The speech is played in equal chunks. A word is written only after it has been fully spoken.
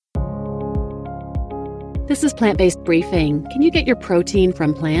This is Plant-Based Briefing. Can you get your protein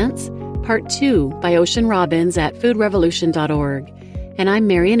from plants? Part 2 by Ocean Robbins at foodrevolution.org. And I'm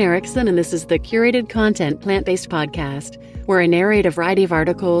Marian Erickson, and this is the curated content plant-based podcast, where I narrate a variety of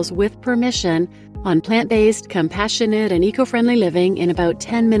articles with permission on plant-based, compassionate, and eco-friendly living in about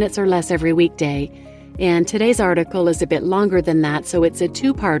 10 minutes or less every weekday. And today's article is a bit longer than that, so it's a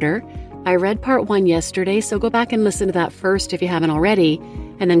two-parter. I read part 1 yesterday, so go back and listen to that first if you haven't already,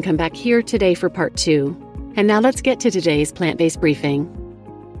 and then come back here today for part 2. And now let's get to today's plant-based briefing.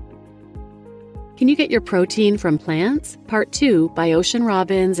 Can you get your protein from plants? Part 2 by Ocean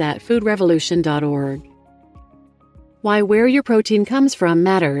Robbins at foodrevolution.org. Why where your protein comes from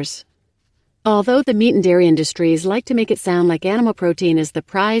matters. Although the meat and dairy industries like to make it sound like animal protein is the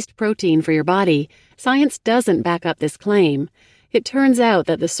prized protein for your body, science doesn't back up this claim. It turns out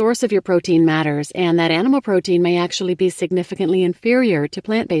that the source of your protein matters, and that animal protein may actually be significantly inferior to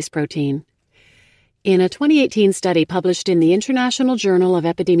plant-based protein. In a 2018 study published in the International Journal of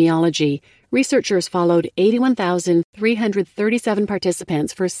Epidemiology, researchers followed 81,337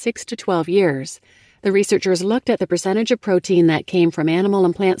 participants for 6 to 12 years. The researchers looked at the percentage of protein that came from animal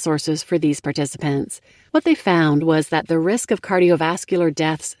and plant sources for these participants. What they found was that the risk of cardiovascular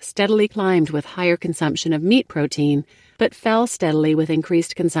deaths steadily climbed with higher consumption of meat protein, but fell steadily with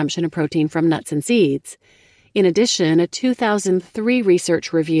increased consumption of protein from nuts and seeds. In addition, a 2003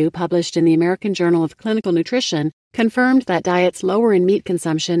 research review published in the American Journal of Clinical Nutrition confirmed that diets lower in meat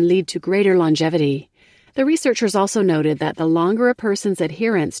consumption lead to greater longevity. The researchers also noted that the longer a person's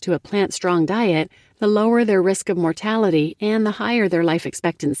adherence to a plant-strong diet, the lower their risk of mortality and the higher their life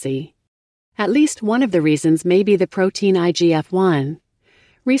expectancy. At least one of the reasons may be the protein IGF-1.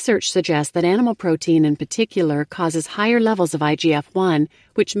 Research suggests that animal protein in particular causes higher levels of IGF-1,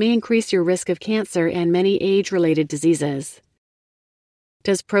 which may increase your risk of cancer and many age-related diseases.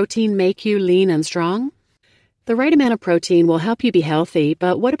 Does protein make you lean and strong? The right amount of protein will help you be healthy,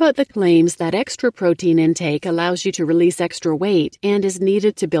 but what about the claims that extra protein intake allows you to release extra weight and is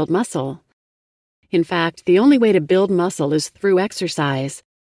needed to build muscle? In fact, the only way to build muscle is through exercise.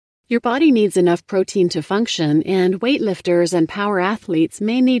 Your body needs enough protein to function, and weightlifters and power athletes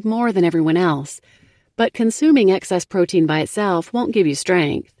may need more than everyone else. But consuming excess protein by itself won't give you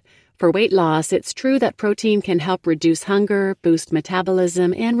strength. For weight loss, it's true that protein can help reduce hunger, boost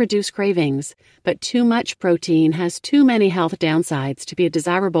metabolism, and reduce cravings. But too much protein has too many health downsides to be a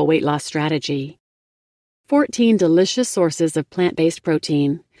desirable weight loss strategy. 14 delicious sources of plant-based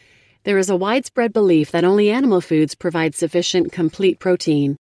protein. There is a widespread belief that only animal foods provide sufficient complete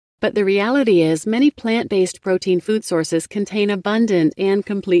protein. But the reality is many plant-based protein food sources contain abundant and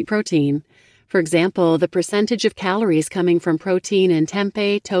complete protein. For example, the percentage of calories coming from protein in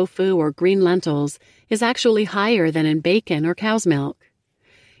tempeh, tofu, or green lentils is actually higher than in bacon or cow's milk.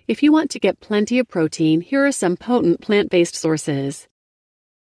 If you want to get plenty of protein, here are some potent plant-based sources.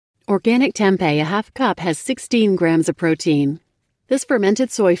 Organic tempeh, a half cup, has 16 grams of protein. This fermented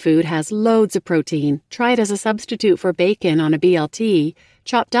soy food has loads of protein. Try it as a substitute for bacon on a BLT,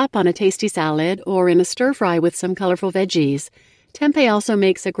 chopped up on a tasty salad, or in a stir-fry with some colorful veggies. Tempeh also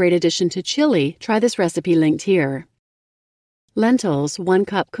makes a great addition to chili. Try this recipe linked here. Lentils, 1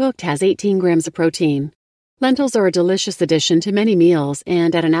 cup cooked, has 18 grams of protein. Lentils are a delicious addition to many meals,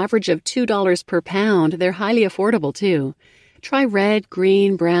 and at an average of $2 per pound, they're highly affordable too. Try red,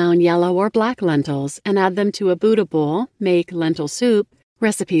 green, brown, yellow, or black lentils and add them to a Buddha bowl, make lentil soup,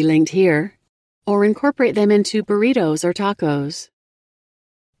 recipe linked here, or incorporate them into burritos or tacos.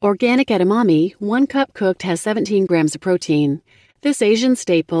 Organic edamame, 1 cup cooked, has 17 grams of protein. This Asian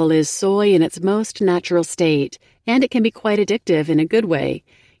staple is soy in its most natural state, and it can be quite addictive in a good way.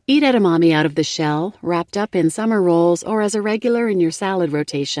 Eat edamame out of the shell, wrapped up in summer rolls, or as a regular in your salad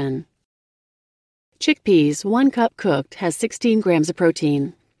rotation. Chickpeas, 1 cup cooked, has 16 grams of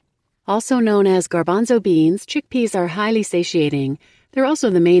protein. Also known as garbanzo beans, chickpeas are highly satiating. They're also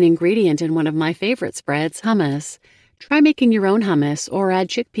the main ingredient in one of my favorite spreads, hummus. Try making your own hummus or add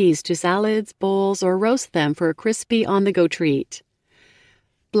chickpeas to salads, bowls, or roast them for a crispy on-the-go treat.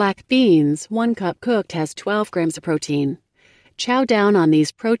 Black beans, 1 cup cooked, has 12 grams of protein. Chow down on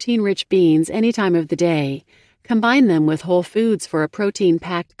these protein-rich beans any time of the day. Combine them with whole foods for a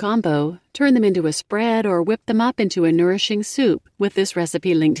protein-packed combo, turn them into a spread, or whip them up into a nourishing soup with this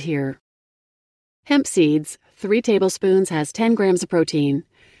recipe linked here. Hemp seeds, 3 tablespoons, has 10 grams of protein.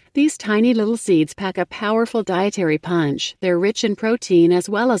 These tiny little seeds pack a powerful dietary punch. They're rich in protein as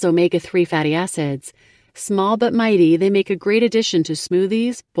well as omega-3 fatty acids. Small but mighty, they make a great addition to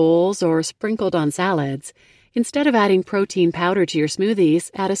smoothies, bowls, or sprinkled on salads. Instead of adding protein powder to your smoothies,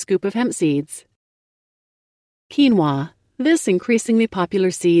 add a scoop of hemp seeds. Quinoa. This increasingly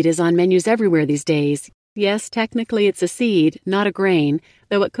popular seed is on menus everywhere these days. Yes, technically it's a seed, not a grain,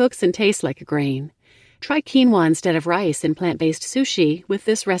 though it cooks and tastes like a grain. Try quinoa instead of rice in plant-based sushi with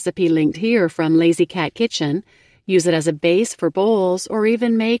this recipe linked here from Lazy Cat Kitchen. Use it as a base for bowls or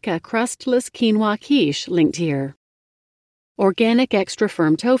even make a crustless quinoa quiche linked here. Organic extra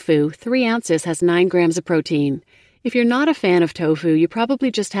firm tofu, 3 ounces, has 9 grams of protein. If you're not a fan of tofu, you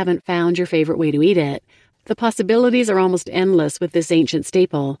probably just haven't found your favorite way to eat it. The possibilities are almost endless with this ancient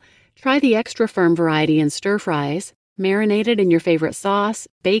staple. Try the extra firm variety in stir-fries, marinate it in your favorite sauce,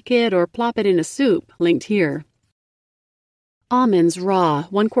 bake it, or plop it in a soup, linked here. Almonds raw,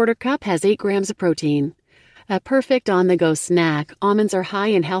 1/4 cup, has 8 grams of protein. A perfect on-the-go snack, almonds are high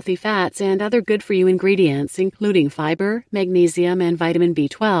in healthy fats and other good-for-you ingredients, including fiber, magnesium, and vitamin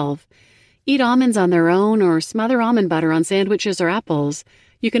B12. Eat almonds on their own or smother almond butter on sandwiches or apples.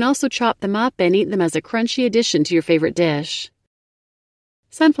 You can also chop them up and eat them as a crunchy addition to your favorite dish.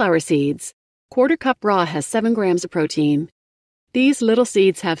 Sunflower seeds. 1/4 cup raw has 7 grams of protein. These little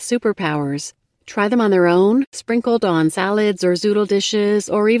seeds have superpowers. Try them on their own, sprinkled on salads or zoodle dishes,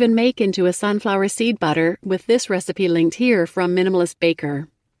 or even make into a sunflower seed butter with this recipe linked here from Minimalist Baker.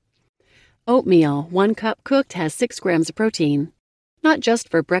 Oatmeal, 1 cup cooked, has 6 grams of protein. Not just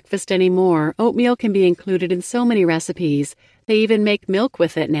for breakfast anymore, oatmeal can be included in so many recipes. They even make milk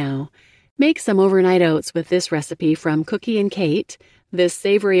with it now. Make some overnight oats with this recipe from Cookie and Kate, this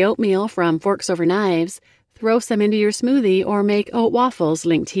savory oatmeal from Forks Over Knives. Throw some into your smoothie or make oat waffles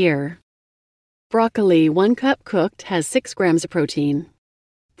linked here. Broccoli, 1 cup cooked, has 6 grams of protein.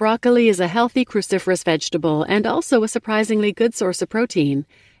 Broccoli is a healthy cruciferous vegetable and also a surprisingly good source of protein.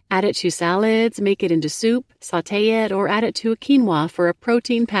 Add it to salads, make it into soup, sauté it, or add it to a quinoa for a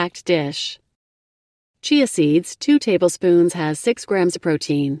protein-packed dish. Chia seeds, 2 tablespoons, has 6 grams of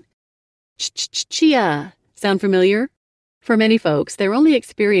protein. Chia! Sound familiar? For many folks, their only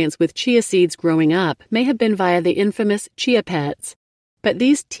experience with chia seeds growing up may have been via the infamous Chia Pets. But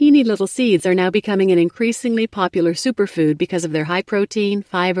these teeny little seeds are now becoming an increasingly popular superfood because of their high protein,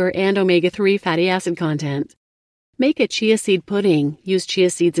 fiber, and omega-3 fatty acid content. Make a chia seed pudding, use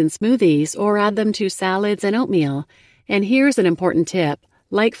chia seeds in smoothies, or add them to salads and oatmeal. And here's an important tip.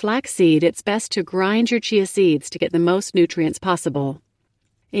 Like flaxseed, it's best to grind your chia seeds to get the most nutrients possible.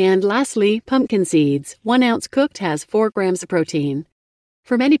 And lastly, pumpkin seeds. 1 ounce cooked has 4 grams of protein.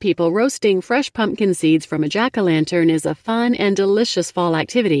 For many people, roasting fresh pumpkin seeds from a jack-o'-lantern is a fun and delicious fall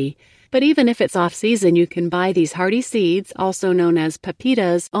activity. But even if it's off-season, you can buy these hearty seeds, also known as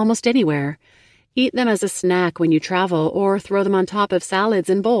pepitas, almost anywhere. Eat them as a snack when you travel or throw them on top of salads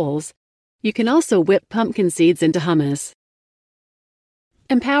and bowls. You can also whip pumpkin seeds into hummus.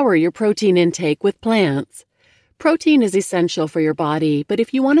 Empower your protein intake with plants. Protein is essential for your body, but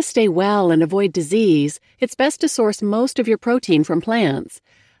if you want to stay well and avoid disease, it's best to source most of your protein from plants.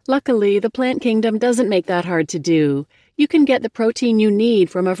 Luckily, the plant kingdom doesn't make that hard to do. You can get the protein you need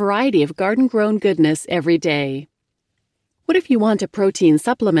from a variety of garden-grown goodness every day. What if you want a protein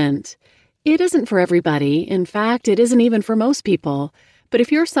supplement? It isn't for everybody. In fact, it isn't even for most people. But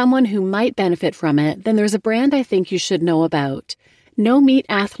if you're someone who might benefit from it, then there's a brand I think you should know about. No Meat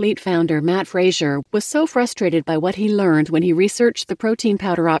Athlete founder Matt Frazier was so frustrated by what he learned when he researched the protein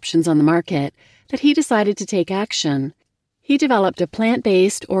powder options on the market that he decided to take action. He developed a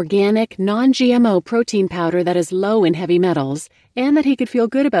plant-based, organic, non-GMO protein powder that is low in heavy metals and that he could feel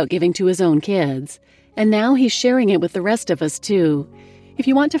good about giving to his own kids. And now he's sharing it with the rest of us too. If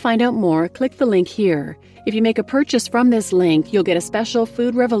you want to find out more, click the link here. If you make a purchase from this link, you'll get a special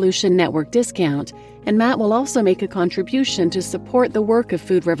Food Revolution Network discount, and Matt will also make a contribution to support the work of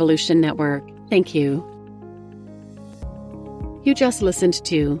Food Revolution Network. Thank you. You just listened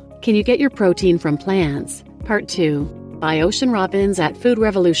to Can You Get Your Protein from Plants? Part 2 by Ocean Robbins at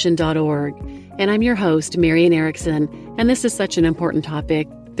foodrevolution.org. And I'm your host, Marian Erickson, and this is such an important topic.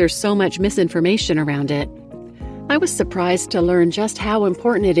 There's so much misinformation around it. I was surprised to learn just how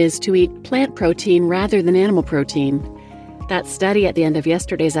important it is to eat plant protein rather than animal protein. That study at the end of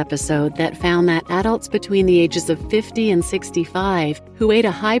yesterday's episode that found that adults between the ages of 50 and 65 who ate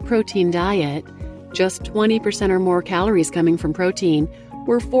a high-protein diet, just 20% or more calories coming from protein,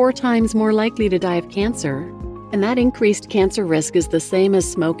 were 4 times more likely to die of cancer. And that increased cancer risk is the same as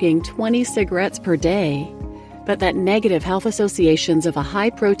smoking 20 cigarettes per day. But that negative health associations of a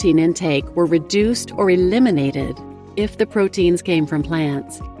high-protein intake were reduced or eliminated if the proteins came from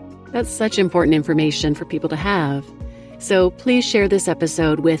plants. That's such important information for people to have. So please share this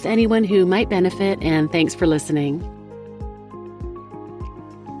episode with anyone who might benefit, and thanks for listening.